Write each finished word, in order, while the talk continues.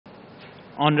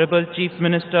Honorable Chief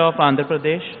Minister of Andhra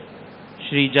Pradesh,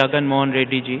 Shri Jagan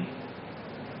Reddy ji,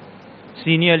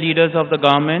 senior leaders of the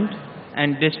government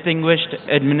and distinguished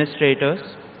administrators,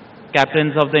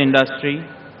 captains of the industry,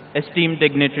 esteemed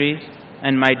dignitaries,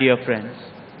 and my dear friends.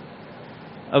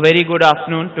 A very good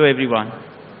afternoon to everyone.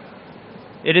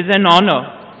 It is an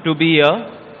honor to be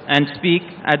here and speak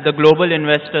at the Global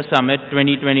Investor Summit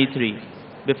 2023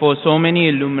 before so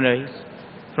many luminaries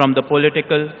from the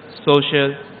political,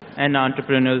 social, and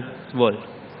entrepreneurial world.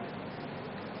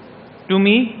 To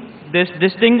me, this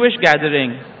distinguished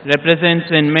gathering represents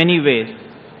in many ways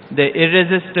the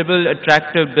irresistible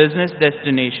attractive business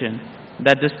destination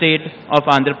that the state of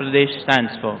Andhra Pradesh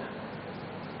stands for.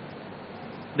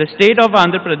 The state of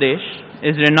Andhra Pradesh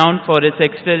is renowned for its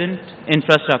excellent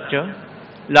infrastructure,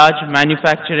 large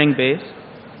manufacturing base,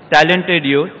 talented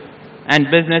youth, and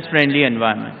business-friendly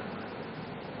environment.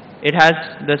 It has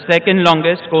the second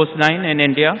longest coastline in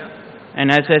India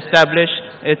and has established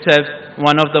itself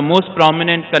one of the most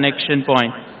prominent connection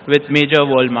points with major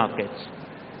world markets.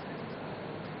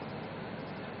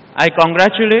 I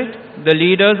congratulate the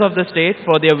leaders of the state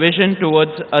for their vision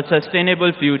towards a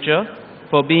sustainable future,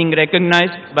 for being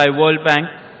recognized by World Bank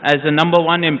as the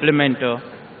 #1 implementer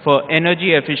for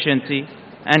energy efficiency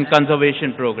and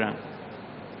conservation program.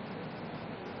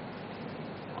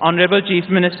 Honorable Chief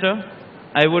Minister,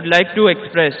 I would like to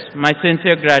express my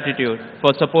sincere gratitude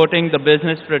for supporting the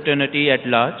business fraternity at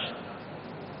large.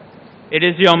 It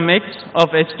is your mix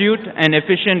of astute and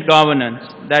efficient governance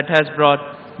that has brought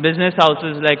business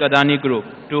houses like Adani Group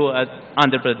to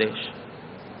Andhra Pradesh.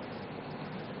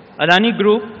 Adani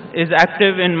Group is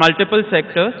active in multiple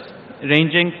sectors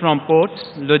ranging from ports,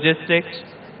 logistics,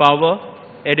 power,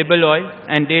 edible oil,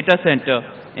 and data center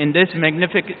in this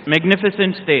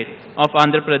magnificent state of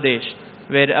Andhra Pradesh,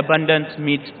 where abundance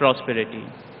meets prosperity.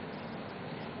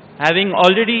 Having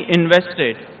already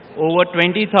invested over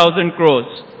 20,000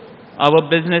 crores, our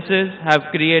businesses have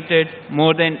created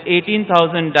more than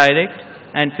 18,000 direct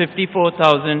and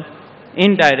 54,000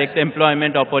 indirect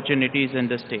employment opportunities in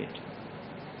the state.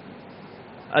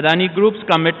 Adani Group's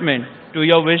commitment to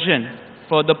your vision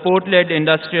for the port-led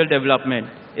industrial development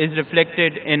is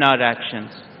reflected in our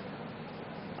actions.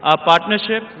 Our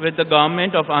partnership with the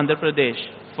government of Andhra Pradesh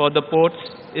for the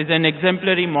ports is an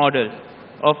exemplary model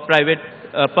of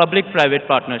public-private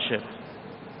partnership.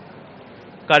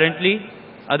 Currently,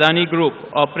 Adani Group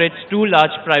operates 2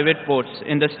 large private ports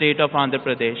in the state of Andhra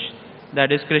Pradesh,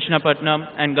 that is Krishnapatnam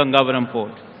and Gangavaram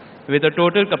Port, with a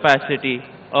total capacity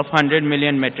of 100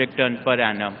 million metric ton per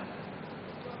annum.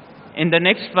 In the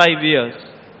next 5 years,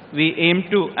 we aim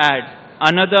to add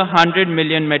another 100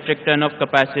 million metric ton of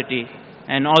capacity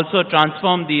and also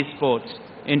transform these ports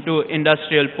into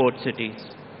industrial port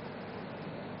cities.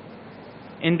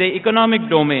 In the economic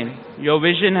domain, your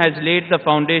vision has laid the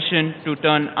foundation to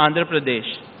turn Andhra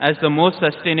Pradesh as the most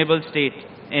sustainable state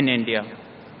in India.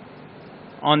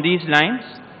 On these lines,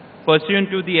 pursuant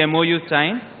to the MOU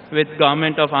signed with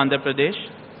Government of Andhra Pradesh,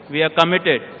 we are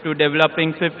committed to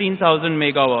developing 15,000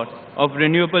 megawatts of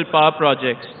renewable power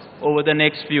projects over the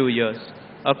next few years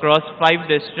across 5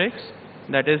 districts,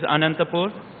 that is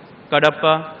Anantapur,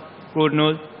 Kadapa,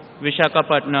 Kurnool,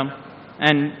 Visakhapatnam,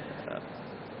 and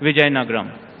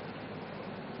Vijayanagaram.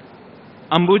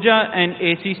 Ambuja and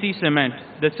ACC Cement,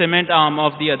 the cement arm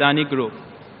of the Adani Group.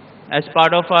 As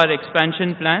part of our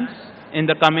expansion plans, in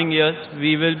the coming years,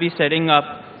 we will be setting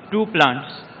up 2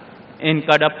 plants in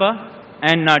Kadapa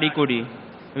and Nadikudi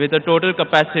with a total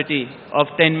capacity of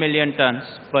 10 million tons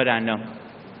per annum.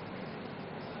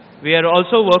 We are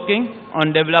also working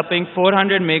on developing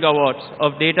 400 megawatts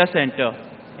of data center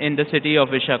in the city of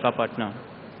Visakhapatnam.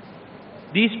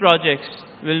 These projects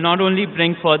will not only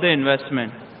bring further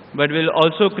investment, but will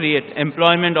also create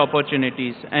employment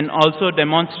opportunities and also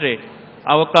demonstrate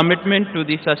our commitment to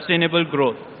the sustainable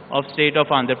growth of state of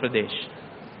Andhra Pradesh.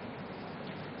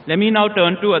 Let me now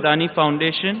turn to Adani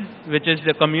Foundation, which is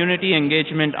the community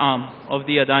engagement arm of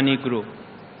the Adani Group.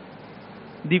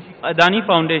 The Adani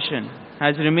Foundation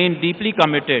has remained deeply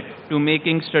committed to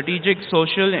making strategic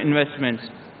social investments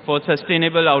for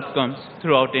sustainable outcomes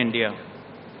throughout India.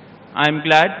 I am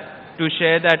glad to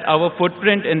share that our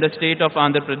footprint in the state of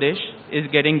Andhra Pradesh is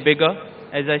getting bigger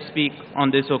as I speak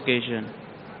on this occasion.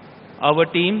 Our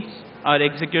teams are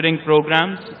executing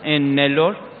programs in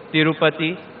Nellore,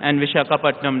 Tirupati, and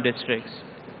Visakhapatnam districts.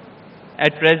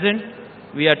 At present,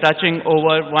 we are touching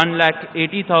over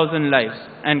 180,000 lives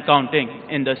and counting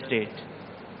in the state.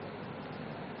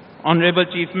 Honorable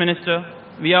Chief Minister,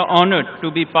 we are honored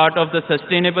to be part of the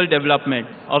sustainable development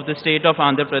of the state of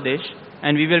Andhra Pradesh,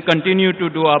 and we will continue to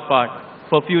do our part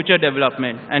for future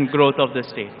development and growth of the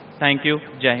state. Thank you.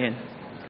 Jai Hind.